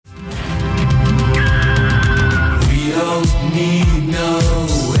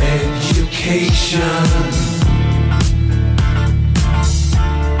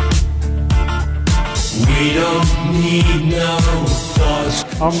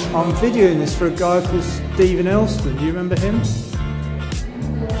I'm videoing this for a guy called Stephen Elston. Do you remember him? This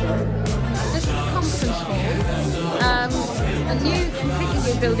is a conference hall. A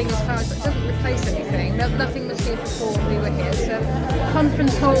completely new building as far as it doesn't replace anything. Nothing was here before we were here. So,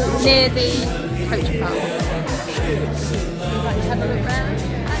 conference hall near the coach park. Would you like to have a look round?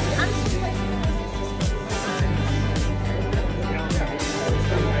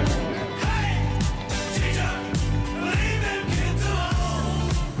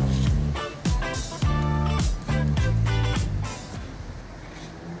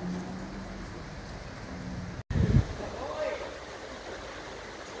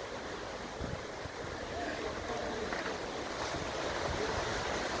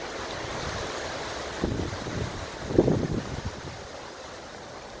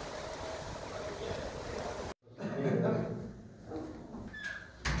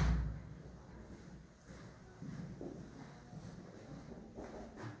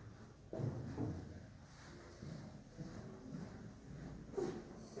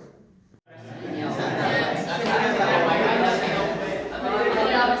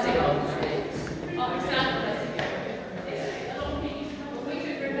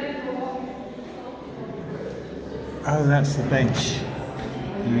 Oh, that's the bench.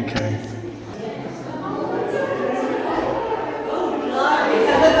 Okay.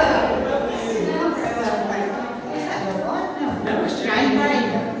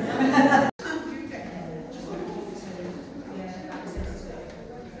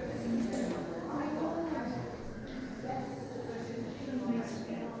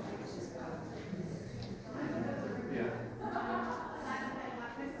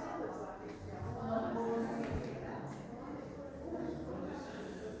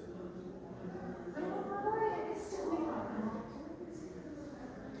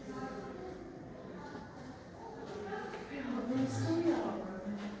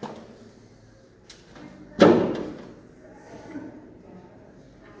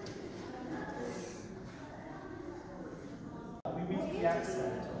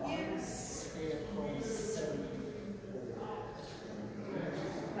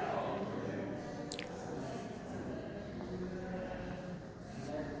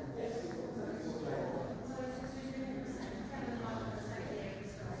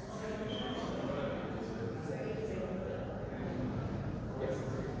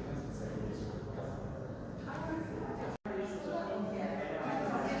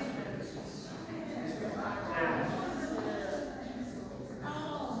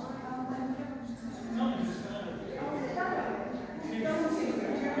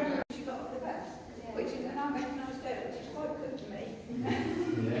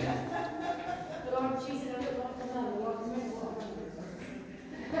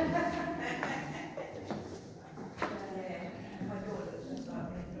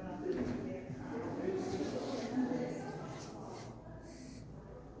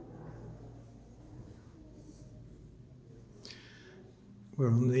 We're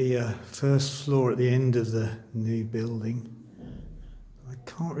on the first floor at the end of the new building. I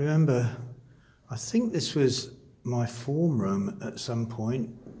can't remember. I think this was my form room at some point,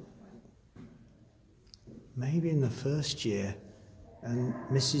 maybe in the first year, and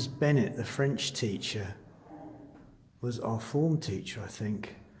Mrs. Bennett, the French teacher, was our form teacher, I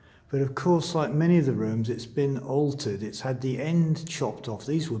think. But of course, like many of the rooms, it's been altered. It's had the end chopped off.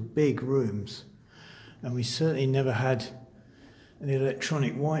 These were big rooms, and we certainly never had an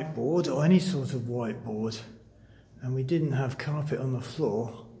electronic whiteboard or any sort of whiteboard, and we didn't have carpet on the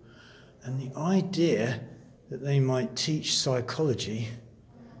floor. And the idea that they might teach psychology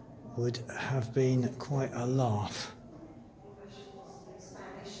would have been quite a laugh.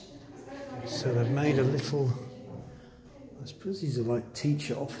 So they've made a little, I suppose these are like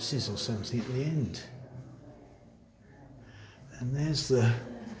teacher offices or something at the end. And there's the,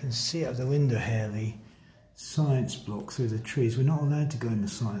 you can see out the window here, the science block through the trees. We're not allowed to go in the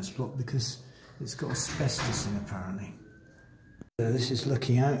science block because it's got asbestos in, apparently. This is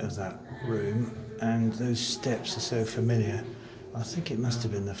looking out of that room, and those steps are so familiar. I think it must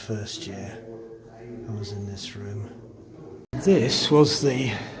have been the first year I was in this room. This was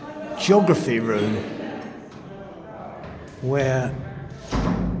the geography room where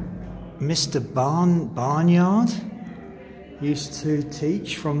Mr. Barnyard used to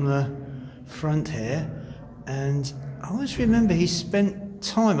teach from the front here, and I always remember he spent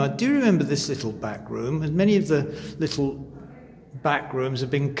time. I do remember this little back room, and many of the little back rooms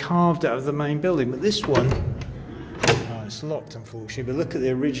have been carved out of the main building, but this one, oh, it's locked unfortunately, but look at the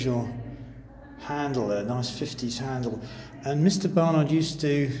original handle there, nice 50s handle. And Mr. Barnard used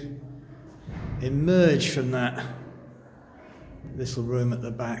to emerge from that little room at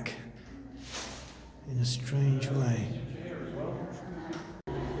the back in a strange way.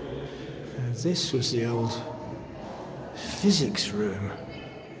 Now, this was the old physics room.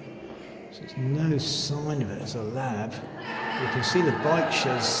 So there's no sign of it as a lab. You can see the bike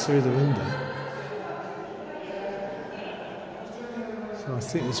sheds through the window. So I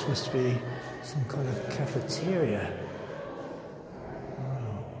think this must be some kind of cafeteria.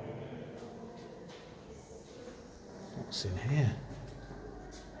 Wow. What's in here?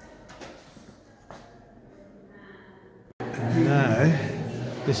 And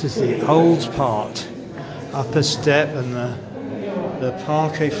now, this is the old part. Upper step and the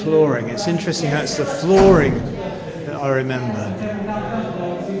parquet flooring. It's interesting how it's the flooring that I remember.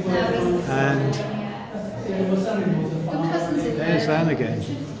 And there's Anne again.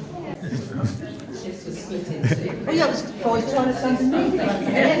 Oh yeah, the boys toilets underneath.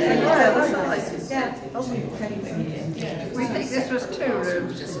 We think this was 2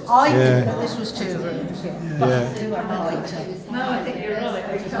 rooms. I think that this was 2 rooms. Yeah. No, I think you're right.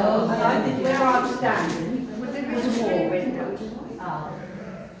 I think where I'm standing was a wall window.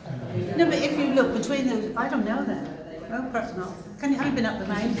 No, but if you look between those, I don't know that. Oh, perhaps not. Have you been up the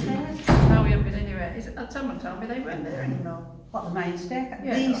main stairs? No, we haven't been anywhere. Someone told me they weren't there anymore. What, the main staircase?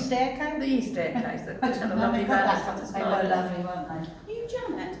 Yeah. The staircase? The staircase. That I had a don't know, lovely they got that. balance. They were lovely, weren't they? Are you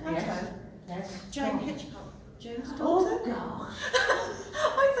Janet? Yes. Yes. Jane Hitchcock. Jane's daughter. Oh, gosh.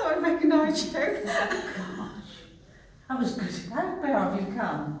 I thought I recognised you. That was good. Where have you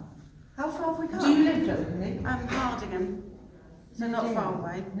come? How far have we got? Do you live locally? Hardingham. So not far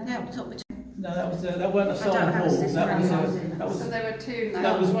away. No. Yeah, we took between. No, that weren't a I don't solid have a wall. system That was So there were 2 now.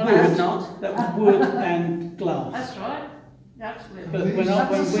 that was No, wood. not. That was wood and glass. That's right. Absolutely. But when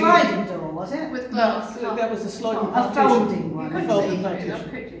That was a we sliding door, was it? With glass. that was a sliding A partition. folding one. You couldn't Folding see through partition. them,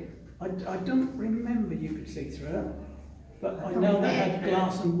 could you? I don't remember you could see through it, but I know they had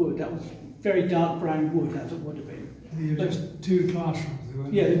glass and wood. That was very dark brown wood, as it would have been. There was 2 classrooms.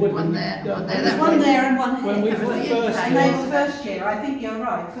 Yeah, there would have One been. there, one there. There's one there and one here. When we And first they came, were first year, I think you're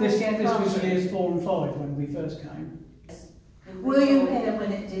right. First this year was classroom. years 4 and 5 when we first came. Were you here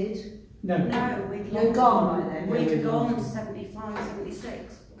when it did? No. No, we'd You're gone by then. We'd Yeah, gone 75,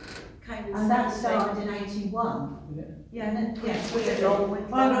 76. Came in And that 76. started in 81. Yeah. Yeah, Yes, we'd gone.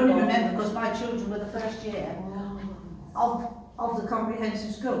 I only remember because my children were the first year of the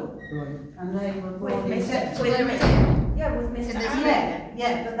comprehensive school. Right. And they were With brought in. Mr. So they were here. Yeah, with Mr.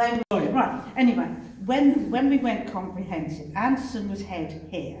 Yeah, but they were. Right, anyway, when we went comprehensive, Anderson was head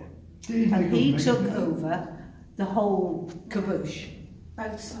here. And he took over the whole caboose,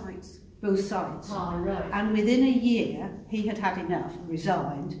 Both sides. both sides. Oh, right. And within a year, he had had enough,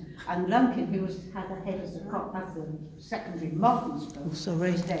 resigned, and Lunkin, who had the head of the secondary modern school,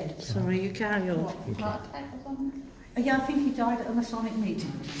 Sorry. was dead. Sorry, you carry on. Heart attack or something? Yeah, I think he died at a Masonic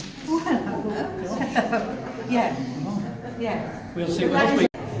meeting. Yeah, yeah. We'll see what else we.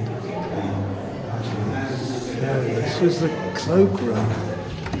 Now, this was the cloakroom.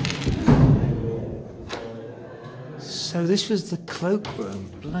 So this was the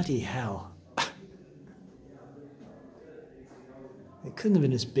cloakroom. Bloody hell. It couldn't have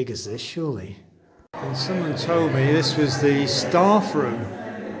been as big as this, surely. And someone told me this was the staff room.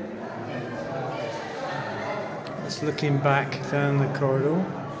 That's looking back down the corridor.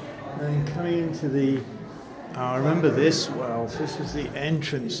 And then coming into the... I remember this well. This was the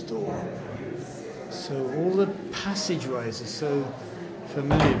entrance door. So all the passageways are so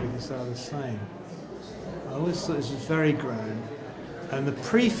familiar because they're the same. I always thought this was very grand. And the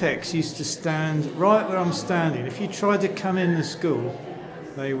prefects used to stand right where I'm standing. If you tried to come in the school,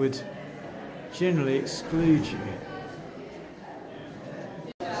 they would generally exclude you.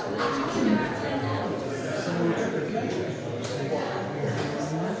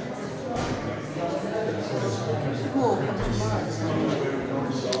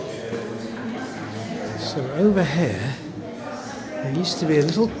 So over here, there used to be a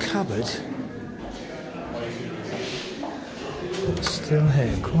little cupboard. It's still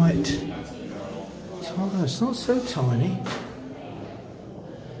here, quite tiny. It's not so tiny.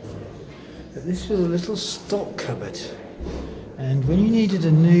 But this was a little stock cupboard. And when you needed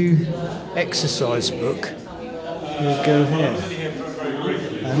a new exercise book, you would go here.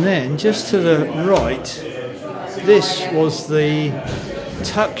 And then just to the right, this was the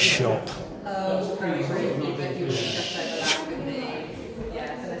tuck shop.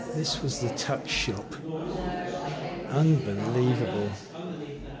 This was the tuck shop. Unbelievable.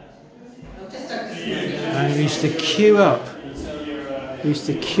 And we used to queue up. We used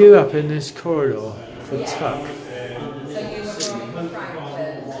to queue up in this corridor for tuck.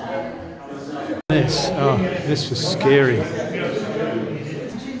 This was scary.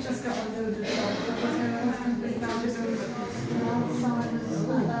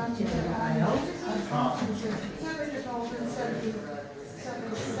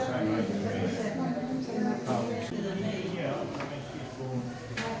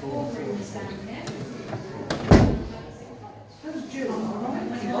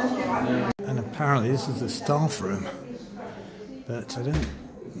 And apparently this is the staff room, but I don't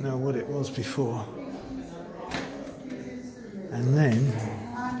know what it was before. And then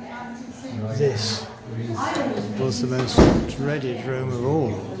this was the most dreaded room of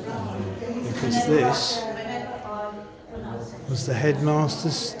all, because this was the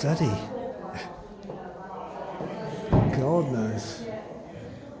headmaster's study. God knows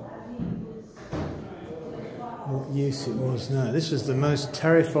what use it was now. This was the most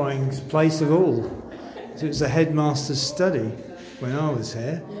terrifying place of all. It was the headmaster's study when I was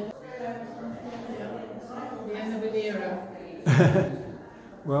here.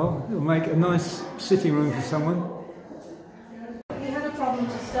 Well, it'll make a nice sitting room for someone. He had a problem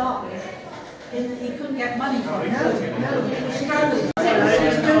to start with. He couldn't get money from it. No, he was struggling. He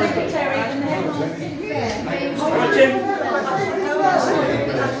was doing secretary and the headmaster didn't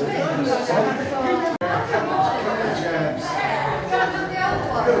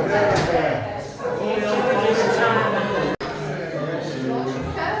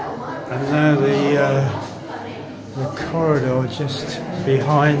And now the corridor just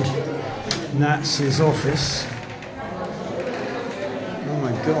behind Nat's office. Oh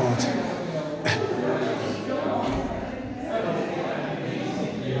my God.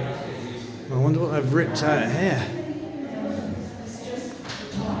 I wonder what they've ripped out here.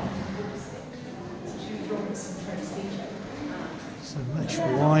 It's a much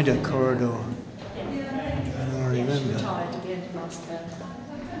wider corridor than I remember.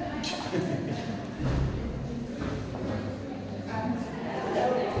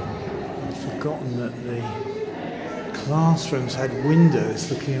 I'd forgotten that the classrooms had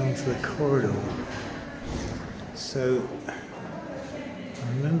windows looking onto the corridor. So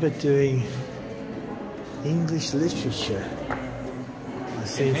I remember doing English literature. I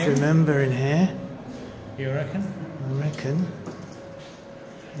seem to remember in here. You reckon? I reckon.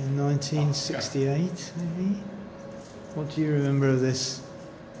 In 1968, maybe? What do you remember of this?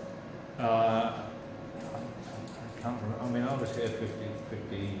 I can't remember. I mean, I was here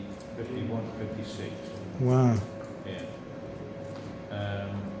 51, 56. Wow. Yeah. I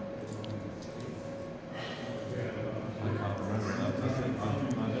can't remember that.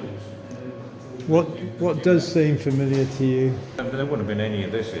 What does seem familiar to you? There wouldn't have been any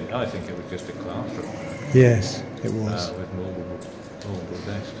of this in. I think it was just a classroom. Yes, it was. With movable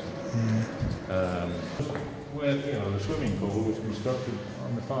desks. Yeah. Where, you know, the swimming pool was constructed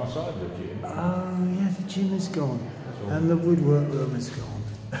on the far side of the gym. Oh, yeah, the gym is gone. And the woodwork room is gone.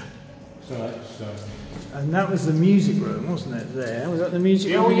 So that's... And that was the music room, wasn't it, there? Was that the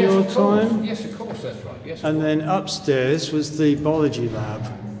music room in yes, your of course. time? Yes, of course, that's right. Yes, And then upstairs was the biology lab.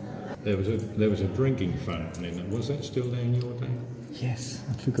 There was a drinking fountain in it. Was that still there in your day? Yes,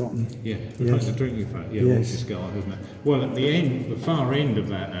 I'd forgotten. Yeah, Yes. the drinking fountain. Yeah, Yes. yes. Garden, isn't it? Well, at the end, the far end of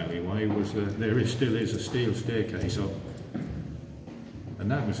that alleyway was still is a steel staircase up, and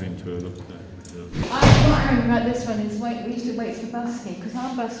that was into a look. What I remember about this one is we used to wait for the bus here because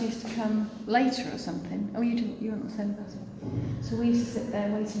our bus used to come later or something. Oh, you weren't on the same bus. So we used to sit there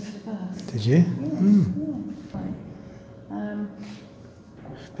waiting for the bus. Did you? Yes, Mm. yeah. Right.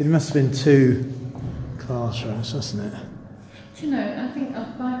 But it must have been 2 classrooms, wasn't it? Do you know, I think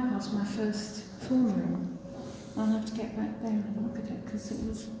I've bypassed my first form room. I'll have to get back there and look at it because it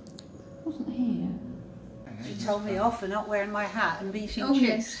wasn't here. She told me off for not wearing my hat and beating Oh,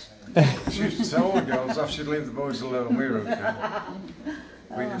 chicks. yes. She used to tell all the girls off, she'd leave the boys alone. We were okay.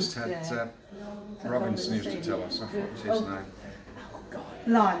 We just had Robinson used to tell us off. What's his name?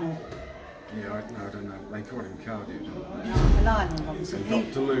 Lionel. Yeah, I don't know. They called him Cardew. Lionel Robinson.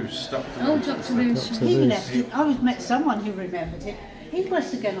 Dr. Luce. Oh, Dr. Luce. He left it. I met someone who remembered it. He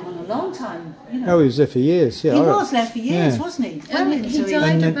must have gone on a long time, you know. Oh, he was there for years, yeah. He was there for years, Yeah. wasn't he? He So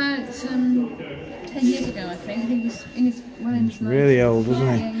died about 10 years ago, I think. He was in his Really old,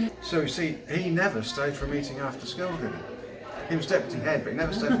 wasn't he? Yeah. So you see, he never stayed for a meeting after school, did he? He was deputy head, but he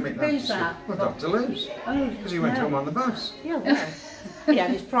never stayed for a meeting after Who's school. that? Well, Dr. Luce. Oh, Because he went home on the bus. Yeah, well, he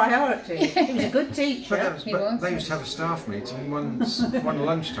had his priorities. He was a good teacher. But they used to have a staff meeting one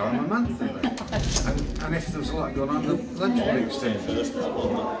lunchtime a month, didn't they? And if there was a lot going on, the lunch would be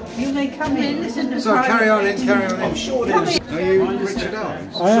extended. You may come in. This is the So carry on in, carry on in. I'm sure Are you Richard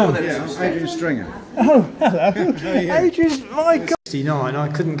Owens? I am. Yeah, Adrian Stringer. Oh, hello. Adrian, my God. 69, I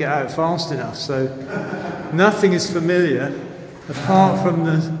couldn't get out fast enough, so nothing is familiar apart from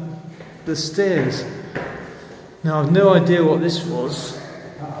the stairs. Now, I've no idea what this was.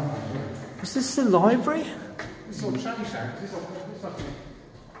 Was this the library? It's all changed now.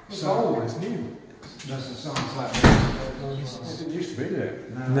 It's old, it's new. That's the signs like this. It used to be there.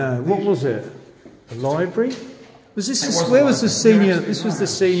 No, what was it? A library? Was this? Where was the senior? This was the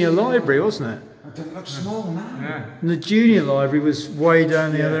senior library, wasn't it? It doesn't look small now. Yeah. And the junior library was way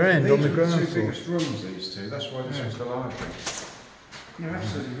down the other end, These on the were ground two floor. biggest rooms, these two. That's why this was the library. You're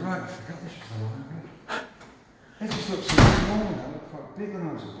absolutely right. I forgot this was the library. They just look so small now. They look quite big when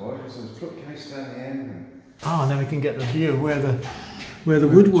I was a boy. There's a bookcase down the end. And Ah, and then we can get the view of where the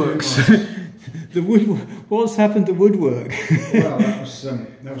woodworks. The wood. What's happened to woodwork? well, that was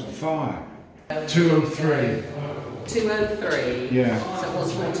a fire. 203. 203. Yeah. So it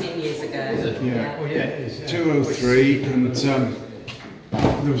was 14 years ago. Yeah. Oh yeah, it is. Yeah. 203, and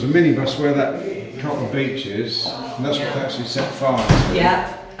there was a minibus where that Cotton Beach is, and that's what they actually set fire to.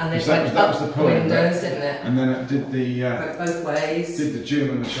 Yeah. And it went that was the up point, windows, didn't it? And then it did the Went both ways. did the gym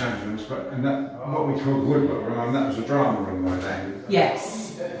and the change rooms, and that what we called woodwork room, and that was a drama room by then. Yes.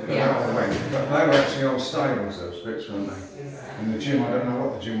 Yeah. But they were actually old stables, those bits, weren't they? And the gym, I don't know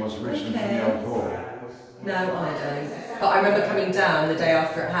what the gym was originally from the old hall. No, I don't. But I remember coming down the day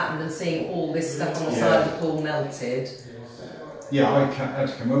after it happened and seeing all this stuff on the side of the pool melted. Yeah, I had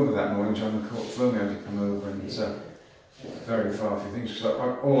to come over that morning. John McCourt flew me, I had to come over and very far few things.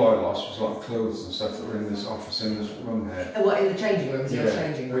 Cause all I lost was like clothes and stuff that were in this office in this room here. What, in the changing rooms? Yeah,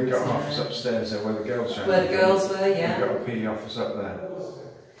 Changing rooms, we got an office upstairs there where the girls changed. Where the girls were, yeah. We got a PE office up there.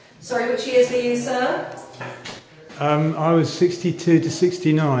 Sorry, which years were you, sir? I was 62 to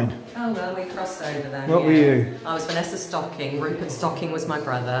 69. Oh well, we crossed over then. What were you? I was Vanessa Stocking. Rupert Stocking was my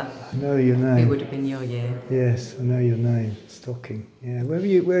brother. I know your name. Who would have been your year? Yes, I know your name. Stocking. Yeah. Where were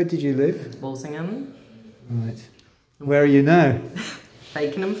you? Where did you live? Walsingham. Right. Where are you now?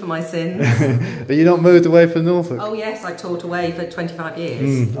 Fakenham for my sins. Are you not moved away from Norfolk? Oh yes, I taught away for 25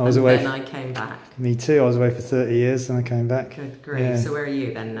 years. I was away. Then I came back. Me too. I was away for 30 years, and I came back. Good grief. Yeah. So where are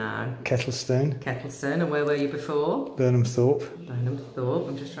you then now? Kettlestone. Kettlestone. And where were you before? Burnham Thorpe. Burnham Thorpe.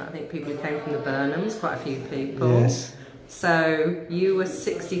 I'm just trying to think. People who came from the Burnhams. Quite a few people. Yes. So you were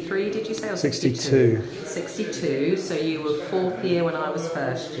 63, did you say? Or 62. 62. So you were fourth year when I was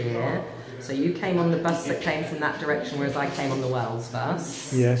first year. So you came on the bus that came from that direction, whereas I came on the Wells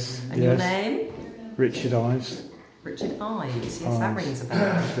bus. Yes. And your name? Richard Ives. Richard Ives. Yes, that rings a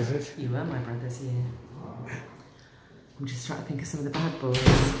bell. Does it? You were my brother's year. I'm just trying to think of some of the bad boys.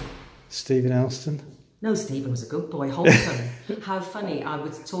 Stephen Elston. No, Stephen was a good boy. Holcombe. How funny. I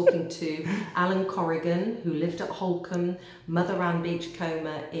was talking to Alan Corrigan, who lived at Holcombe, Mother Ann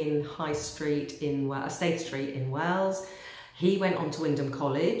Beachcomber in High Street in State Street in Wales. He went on to Wyndham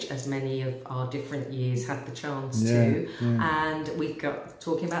College, as many of our different years had the chance to, and we got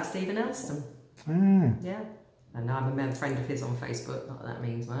talking about Stephen Elston. Ah. Yeah, and I'm a friend of his on Facebook, not that that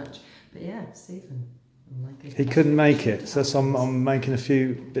means much, but yeah, Stephen. He couldn't make it, so I'm making a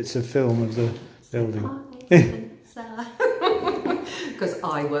few bits of film of the building. Because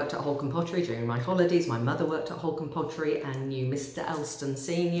I worked at Holcombe Pottery during my holidays. My mother worked at Holcombe Pottery and knew Mr. Elston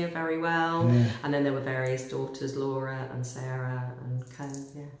Senior very well. Yeah. And then there were various daughters, Laura and Sarah and Co.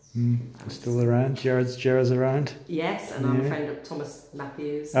 Yes. Still around? Jared's around? Yes, and I'm a friend of Thomas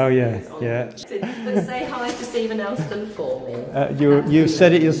Matthews. Oh yeah, yeah. But say hi to Stephen Elston for me. You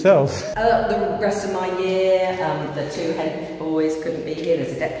said it yourself. The rest of my year, the two head boys couldn't be here.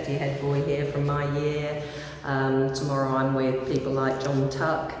 There's a deputy head boy here from my year. Tomorrow I'm with people like John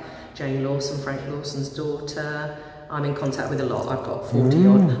Tuck, Jane Lawson, Frank Lawson's daughter. I'm in contact with a lot. I've got 40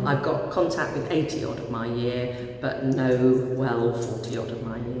 odd. I've got contact with 80 odd of my year, but no 40 odd of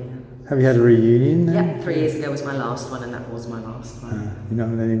my year. Have you had a reunion then? Yeah, 3 years ago was my last one, and that was my last one. You're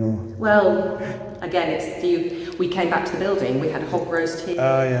not anymore? Well, again, we came back to the building. We had a hog roast here.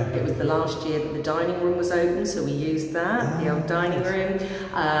 Oh yeah. It was the last year that the dining room was open, so we used that, the old dining room.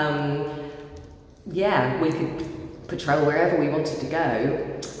 Yeah, we could patrol wherever we wanted to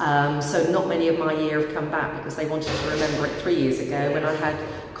go. So not many of my year have come back because they wanted to remember it 3 years ago when I had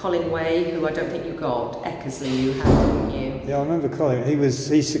Colin Way, who I don't think you got, Eckersley you had, didn't you? Yeah, I remember Colin.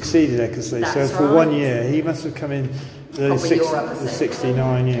 He succeeded Eckersley. That's so for right. 1 year, he must have come in the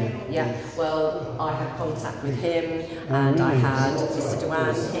 69 year. Yeah, well, I had contact with him, and I had Mr.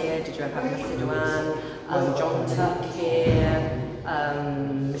 Dewan here. Did you ever have Mr. Dewan? John Tuck here,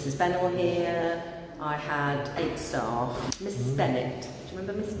 Mrs. Bennell here. I had 8 staff. Mrs. Bennett. Do you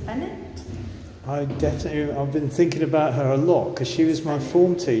remember Mrs. Bennett? I've been thinking about her a lot because she was my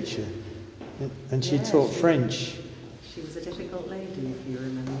form teacher, and she taught French. She was a difficult lady, if you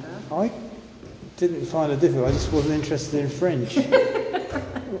remember. I didn't find her difficult. I just wasn't interested in French.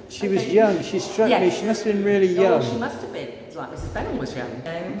 She was young. She struck me. She must have been really young. Oh, she must have been. It's like Mrs. Bennell was young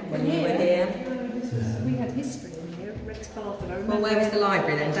when you were here. We had history in here at Rex bathroom. I Well, remember where was the it-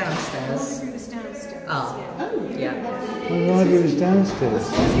 library then? The Downstairs? library was downstairs. Ah. Yeah. Oh, Yeah. The library was downstairs.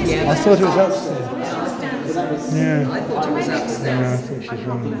 Yeah. I thought it was upstairs. Yeah. I thought it was No, I upstairs. think she's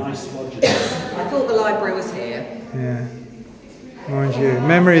wrong. I thought the library was here. Yeah. Mind you,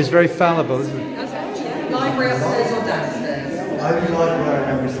 memory is very fallible, isn't it? Library upstairs or downstairs? The only library I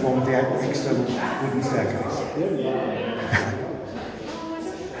remember is the one with the external wooden staircase.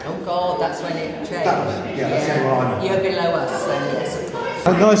 Oh God, that's when it changed. Yeah, that's the one I know. You're below us then, yes, of course.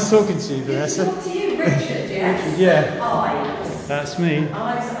 Oh, nice talking to you, Vanessa. To you, Richard, yes? Yeah, Hi. that's me.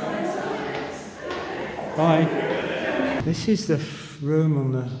 Bye. This is the room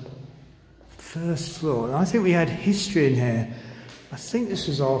on the first floor. And I think we had history in here. I think this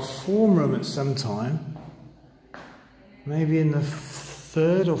was our form room at some time. Maybe in the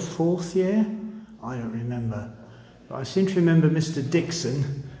 3rd or 4th year? I don't remember. But I seem to remember Mr.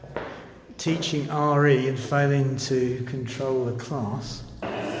 Dixon teaching RE and failing to control the class.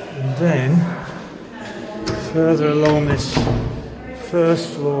 And then, further along this first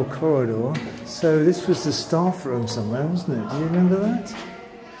floor corridor, so this was the staff room somewhere, wasn't it? Do you remember that?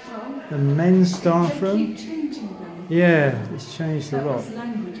 The men's staff They room? keep changing them. Yeah, it's changed a That lot. was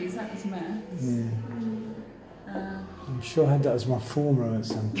languages, that was maths. Yeah. I'm sure I had that as my form room at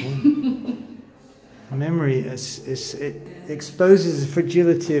some point. Memory, it exposes the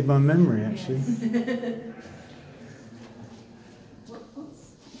fragility of my memory, actually.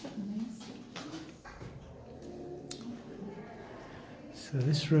 So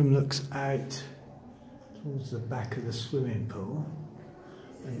this room looks out towards the back of the swimming pool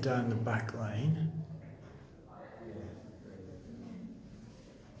and down the back lane.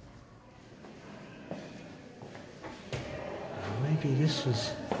 Maybe this was...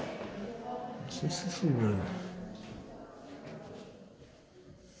 What's this little room?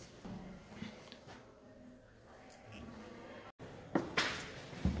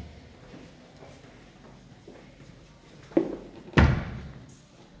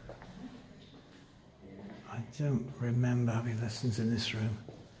 I don't remember having lessons in this room.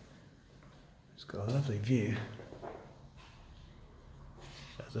 It's got a lovely view.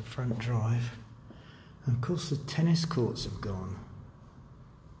 There's the front drive. And of course the tennis courts have gone.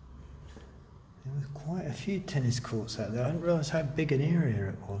 There were quite a few tennis courts out there. I didn't realise how big an area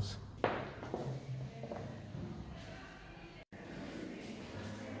it was.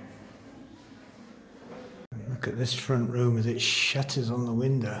 Look at this front room with its shutters on the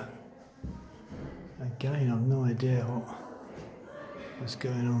window. Again, I've no idea what's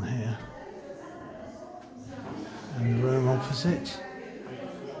going on here. And the room opposite.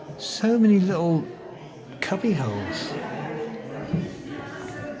 So many little cubby holes.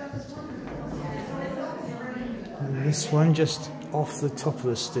 And this one just off the top of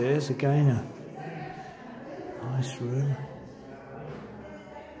the stairs, again a nice room.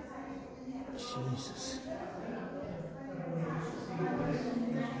 Jesus.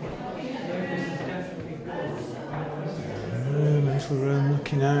 Little room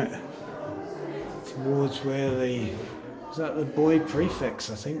looking out towards where was that the boy prefects,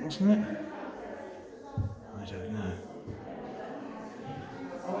 I think, wasn't it? I don't know.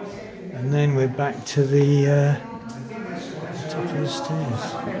 And then we're back to the top of the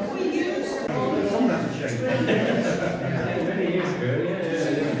stairs.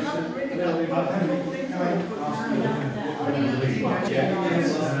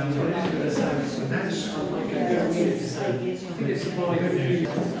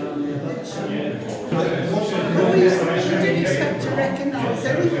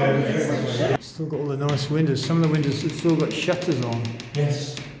 Still got all the nice windows. Some of the windows have still got shutters on.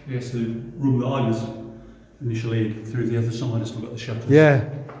 Yes. Yes, the room that I was initially in, through the other side, has still got the shutters. Yeah.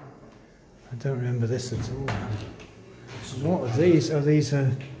 I don't remember this at all. So what are these? Are these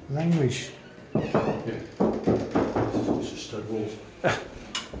language? Yeah. It's just stud walls.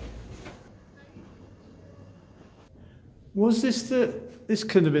 Was this this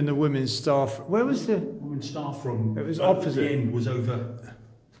could have been the women's staff. Where was the... Women's staff room. It was at opposite. The end was over.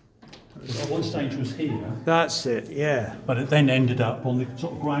 At one stage was here, That's it, yeah. but it then ended up on the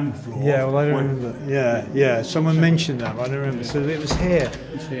sort of ground floor. Yeah, well I don't where- remember. Yeah. Someone mentioned that, but I don't remember. So it was here.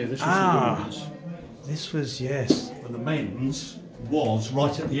 It's here. This was Ah. the women's. This was, yes. And the men's was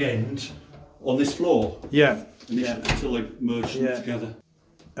right at the end on this floor. Yeah. Until they merged them Yeah. together.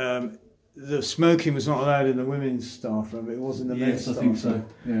 The smoking was not allowed in the women's staff room, but it was in the men's Yes, I staff think so. room.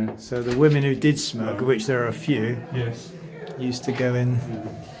 Yeah. So the women who did smoke, of which there are a few, Yes. used to go in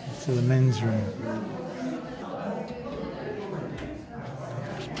to the men's room.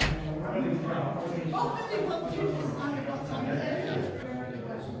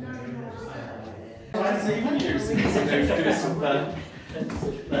 That's even used. Do some editing and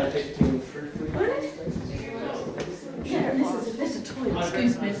proofreading. Yeah, there's a toilet.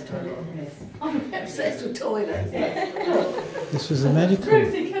 Excuse me, there's a toilet in here. I'm obsessed with toilets. This was a medical.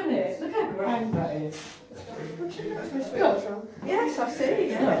 Ruthie, come here. Look how grand that is. Yes, I've seen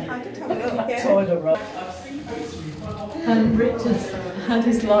it. Yeah, I did have a look. Yeah. Toilet roll. And Richard's had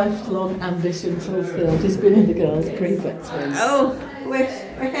his lifelong ambition fulfilled. He's been in the girls' prefects room. Oh, we're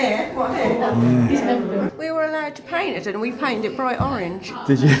here? What here? Yeah. He's never been. We were allowed to paint it and we painted it bright orange.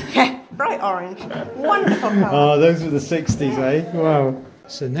 Did you? Yeah, bright orange. Wonderful colour. Oh, those were the 60s, eh? Wow.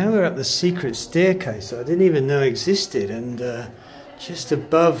 So now we're at the secret staircase that I didn't even know existed, and just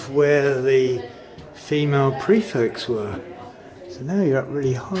above where the female prefects were. So now you're up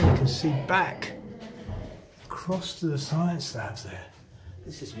really high, you can see back across to the science lab there.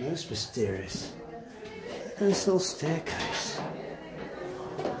 This is most mysterious. Look at this little staircase.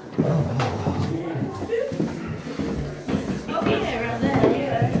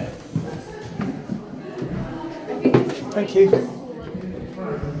 Thank you.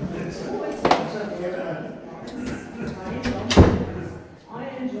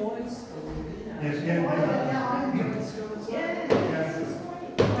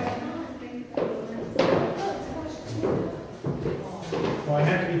 Well, I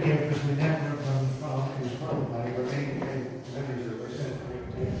had to be careful because we never have done the farm, because farm money, but then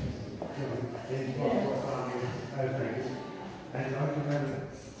and I remember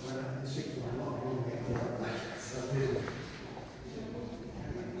when I was 6 or 9,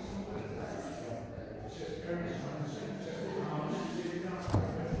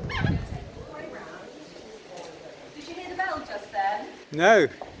 Did you hear the bell just then? No.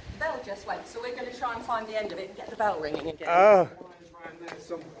 The bell just went, so we're going to try and find the end of it and get the bell ringing again. Oh.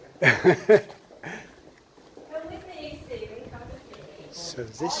 Come with me, Stephen, come with me. So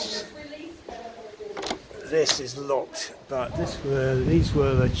this is locked, but these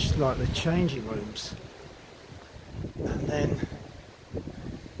were like the changing rooms, and then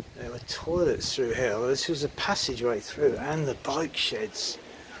there were toilets through here. Well, this was a passageway through, and the bike sheds.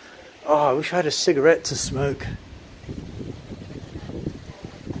 Oh, I wish I had a cigarette to smoke.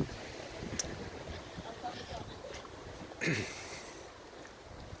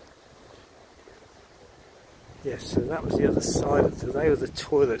 Yes, so that was the other side. So they were the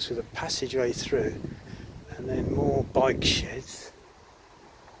toilets with a passageway through, and then more bike sheds.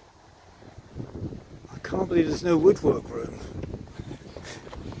 I can't believe there's no woodwork room.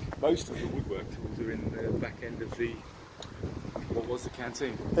 Most of the woodwork tools are in the back end of the, what was the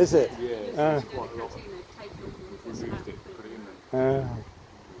canteen? Is it? Yeah, it's quite a lot. We've removed it, put it in there.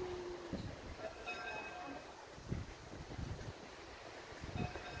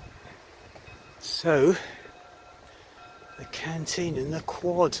 So, the canteen in the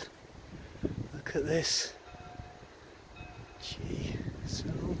quad. Look at this. Gee, it's a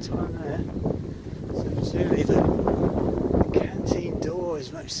long time there. So presumably the canteen door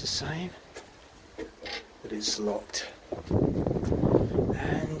is much the same, but it's locked.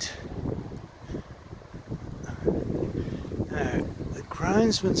 And now the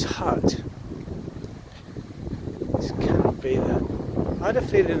groundsman's hut. This cannot be that. I had a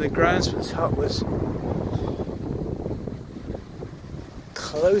feeling the groundsman's hut was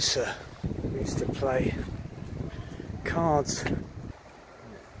closer. We used to play cards. I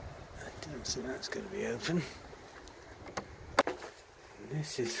don't think that's going to be open. And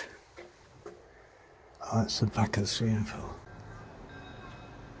this is... Oh, it's the back of the swimming pool.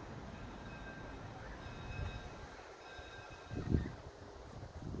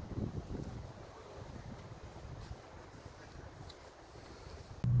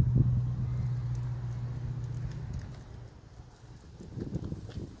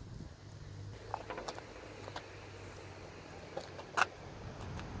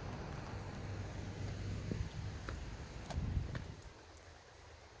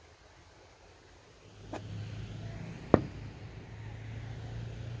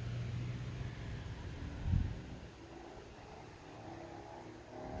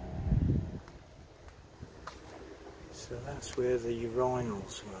 So that's where the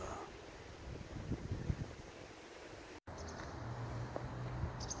urinals were.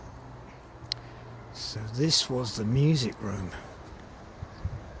 So this was the music room.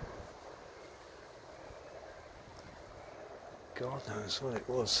 God knows what it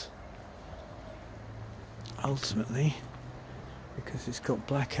was. Ultimately, because it's got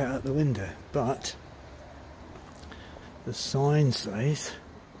blackout at the window, but the sign says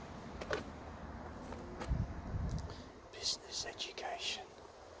business education,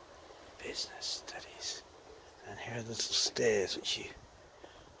 business studies, and here are the little stairs which you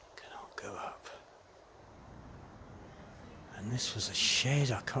cannot go up. And this was a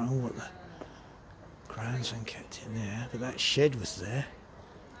shed. I can't remember what the groundsman kept in there, but that shed was there.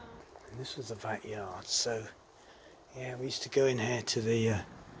 And this was the backyard. So yeah, we used to go in here to the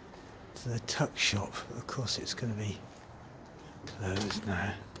tuck shop. Of course, it's going to be closed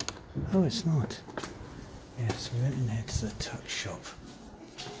now. Oh, it's not. Yeah, so we went in here to the tuck shop.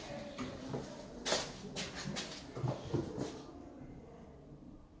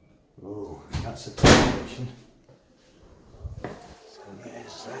 Oh, that's a television. So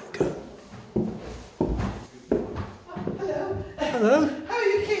there's that go. Hello. Hello. How are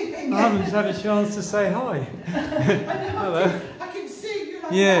you keeping? I haven't had a chance to say hi. Hello. I can see you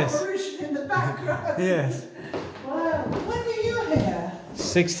like Yes. an apparition in the background. Yes. Wow. When were you here?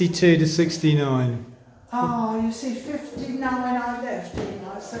 62 to 69. Oh, you see, 59 I left, didn't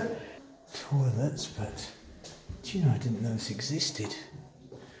I? So Toilets, but do you know I didn't know this existed.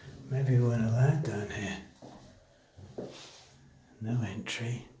 Maybe we weren't allowed down here. No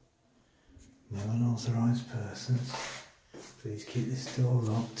entry. No unauthorised persons. Please keep this door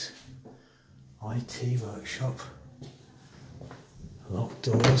locked. IT workshop. Locked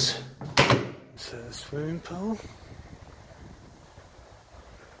doors. So the swimming pool.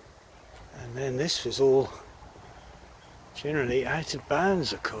 And then this was all generally out of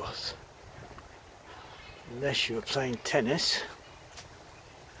bounds, of course. Unless you were playing tennis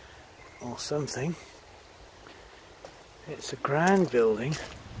or something. It's a grand building.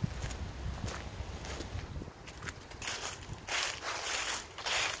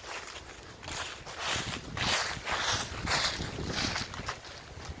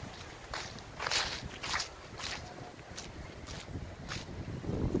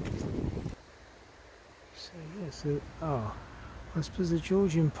 So yeah, so I suppose the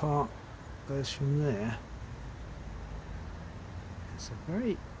Georgian Park goes from there. It's a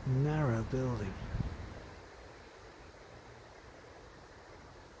very narrow building.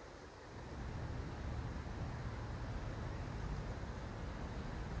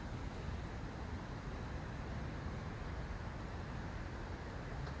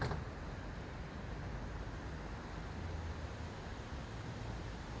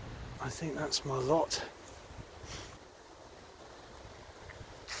 I think that's my lot.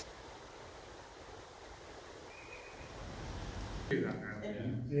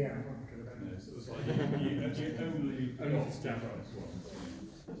 Yeah. So it's like you only not stand on this one.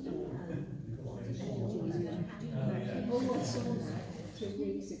 Well, what saw that 3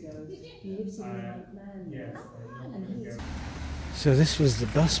 weeks ago, he lives in the right man. And he's So this was the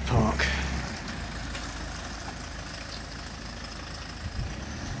bus park.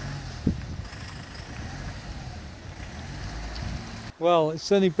 Well, it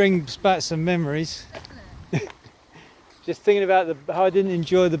certainly brings back some memories. Just thinking about how I didn't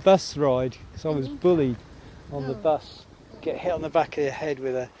enjoy the bus ride because I was bullied on the bus. Get hit on the back of your head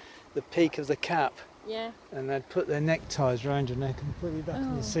with the peak of the cap. Yeah. And they'd put their neckties around your neck and put you back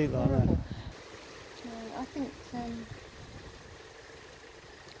in the seat like that. No, I think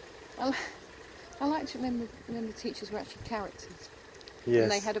I liked it when the teachers were actually characters. Yes.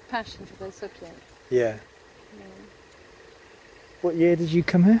 And they had a passion for their subject. Yeah. Yeah. What year did you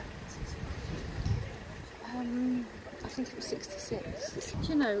come here? I think it was 66. Do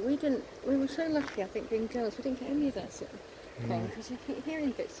you know, we were so lucky, I think, being girls, we didn't get any of that sort of thing, because you keep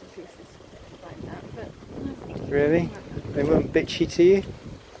hearing bits and pieces like that, but no. Really? They weren't bitchy to you?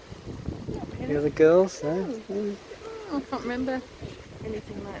 Not really. The other girls? No? No. I can't remember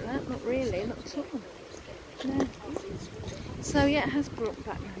anything like that, not really, not at all. No. So yeah, it has brought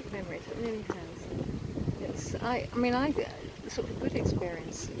back memories, it really has. I mean, sort of a good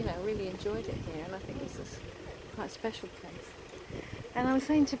experience, you know, really enjoyed it here, and I think this is quite a special place. And I was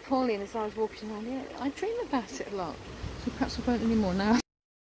saying to Pauline as I was walking around here, I dream about it a lot, so perhaps I won't anymore now.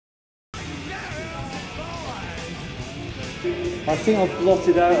 I think I've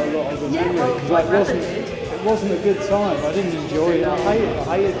blotted out a lot of the memory because it wasn't a good time. I didn't enjoy it. I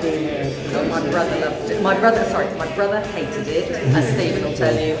hated being here. No, my brother loved it. My brother hated it, as Stephen will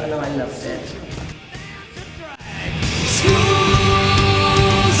tell you, and I loved it.